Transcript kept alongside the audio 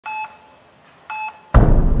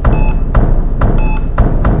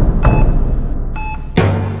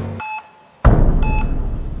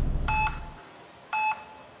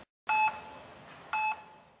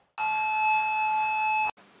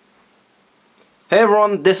Hey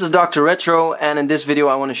everyone, this is Dr. Retro, and in this video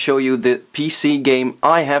I want to show you the PC game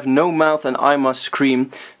I Have No Mouth and I Must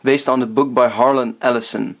Scream, based on the book by Harlan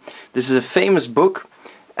Ellison. This is a famous book,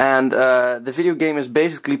 and the video game is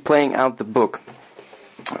basically playing out the book.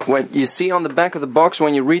 What you see on the back of the box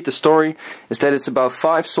when you read the story is that it's about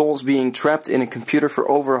 5 souls being trapped in a computer for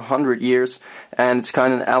over 100 years, and it's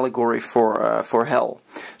kind of an allegory for hell.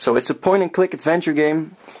 So it's a point-and-click adventure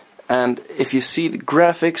game. And if you see the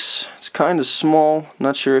graphics, it's kind of small,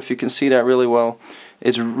 not sure if you can see that really well.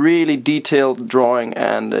 It's really detailed drawing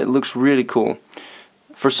and it looks really cool.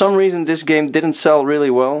 For some reason this game didn't sell really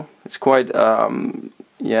well. It's quite,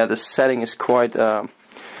 yeah, the setting is quite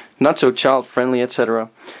not so child friendly, etc.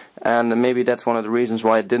 And maybe that's one of the reasons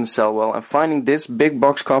why it didn't sell well. And finding this big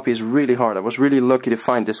box copy is really hard. I was really lucky to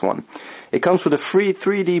find this one. It comes with a free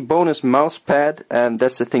 3D bonus mouse pad, and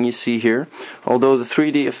that's the thing you see here. Although the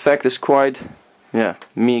 3D effect is quite, yeah,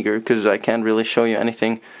 meager, because I can't really show you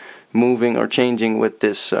anything moving or changing with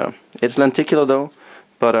this. It's lenticular though,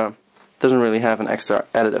 but doesn't really have an extra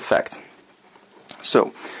added effect.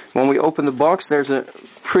 So when we open the box, there's a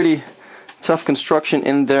pretty tough construction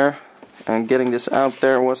in there. And getting this out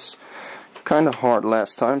there was kind of hard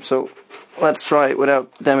last time, so let's try it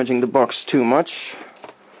without damaging the box too much.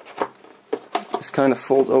 This kind of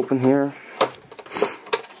folds open here.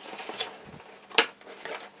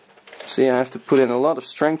 See, I have to put in a lot of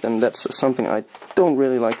strength, and that's something I don't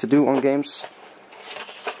really like to do on games.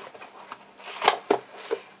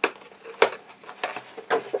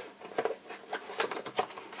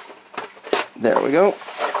 There we go.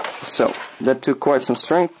 So that took quite some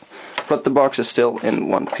strength. But the box is still in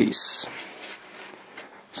one piece.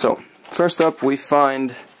 So, first up we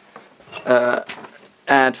find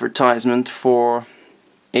advertisement for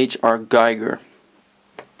H.R. Geiger.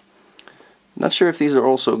 Not sure if these are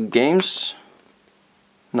also games.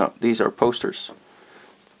 No, these are posters,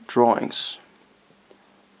 drawings,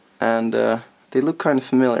 and they look kind of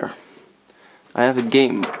familiar. I have a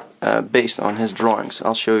game based on his drawings.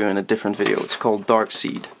 I'll show you in a different video. It's called Dark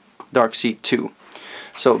Seed 2.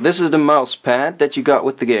 So this is the mouse pad that you got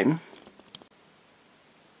with the game.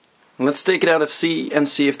 Let's take it out of and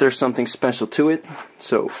see if there's something special to it.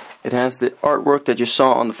 So it has the artwork that you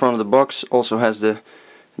saw on the front of the box. Also has the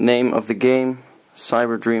name of the game,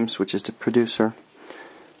 Cyber Dreams, which is the producer.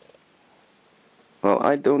 Well,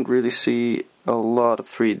 I don't really see a lot of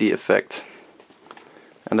 3D effect.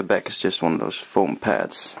 And the back is just one of those foam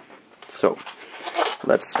pads. So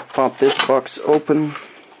let's pop this box open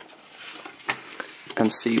and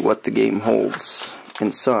see what the game holds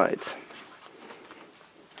inside.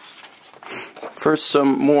 First,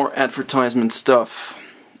 some more advertisement stuff.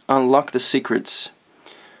 Unlock the secrets.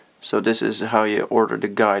 So this is how you order the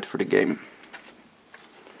guide for the game.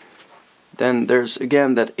 Then there's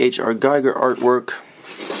again that H.R. Geiger artwork.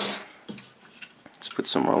 Let's put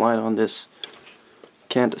some more light on this.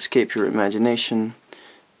 Can't escape your imagination.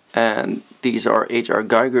 And these are H.R.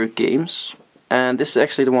 Geiger games. And this is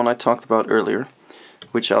actually the one I talked about earlier,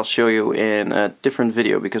 which I'll show you in a different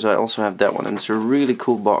video, because I also have that one, and it's a really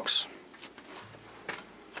cool box.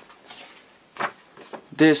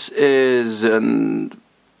 This is a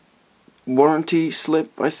warranty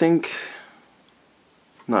slip, I think.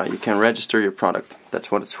 No, you can register your product.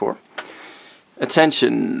 That's what it's for.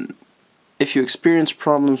 Attention! If you experience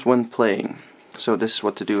problems when playing. So this is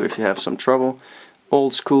what to do if you have some trouble.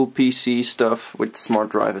 Old school PC stuff with smart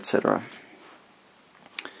drive, etc.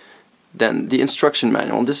 Then the instruction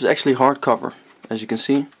manual. This is actually hardcover, as you can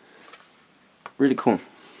see. Really cool.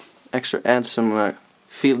 Extra adds some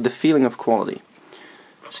the feeling of quality.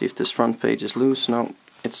 See if this front page is loose. No,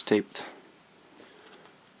 it's taped.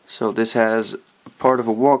 So this has a part of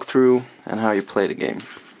a walkthrough and how you play the game.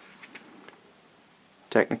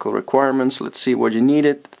 Technical requirements. Let's see what you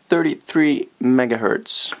needed. 33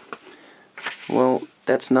 megahertz. Well,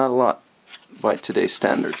 that's not a lot by today's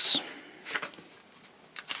standards.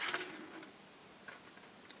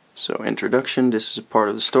 So introduction, this is a part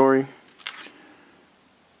of the story.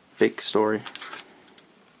 Big story.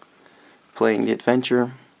 Playing the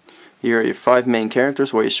adventure. Here are your 5 main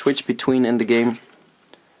characters where you switch between in the game.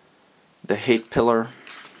 The hate pillar.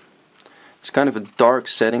 It's kind of a dark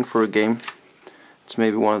setting for a game. It's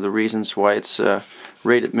maybe one of the reasons why it's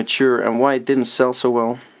rated mature and why it didn't sell so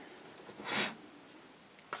well.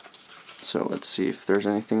 So let's see if there's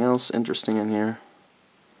anything else interesting in here.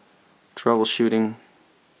 Troubleshooting.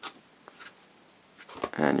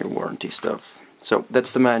 And your warranty stuff. So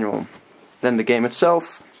that's the manual. Then the game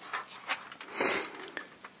itself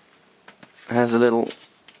has a little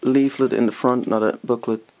leaflet in the front, not a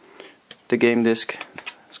booklet. The game disc.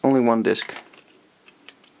 It's only one disc.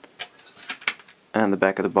 and the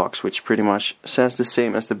back of the box, which pretty much says the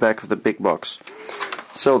same as the back of the big box.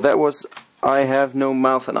 So that was I Have No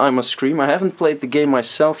Mouth and I Must Scream. I haven't played the game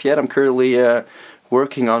myself yet. I'm currently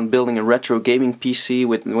working on building a retro gaming PC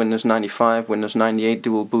with Windows 95, Windows 98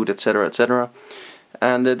 dual boot, etc, etc.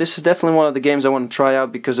 And this is definitely one of the games I want to try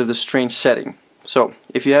out because of the strange setting. So,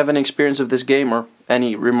 if you have any experience of this game or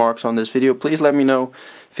any remarks on this video, please let me know.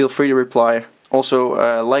 Feel free to reply.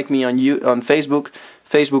 Also, like me on Facebook,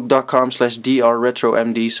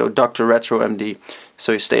 facebook.com/drretromd, so dr.retro MD,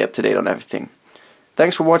 so you stay up to date on everything.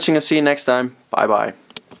 Thanks for watching and see you next time. Bye bye.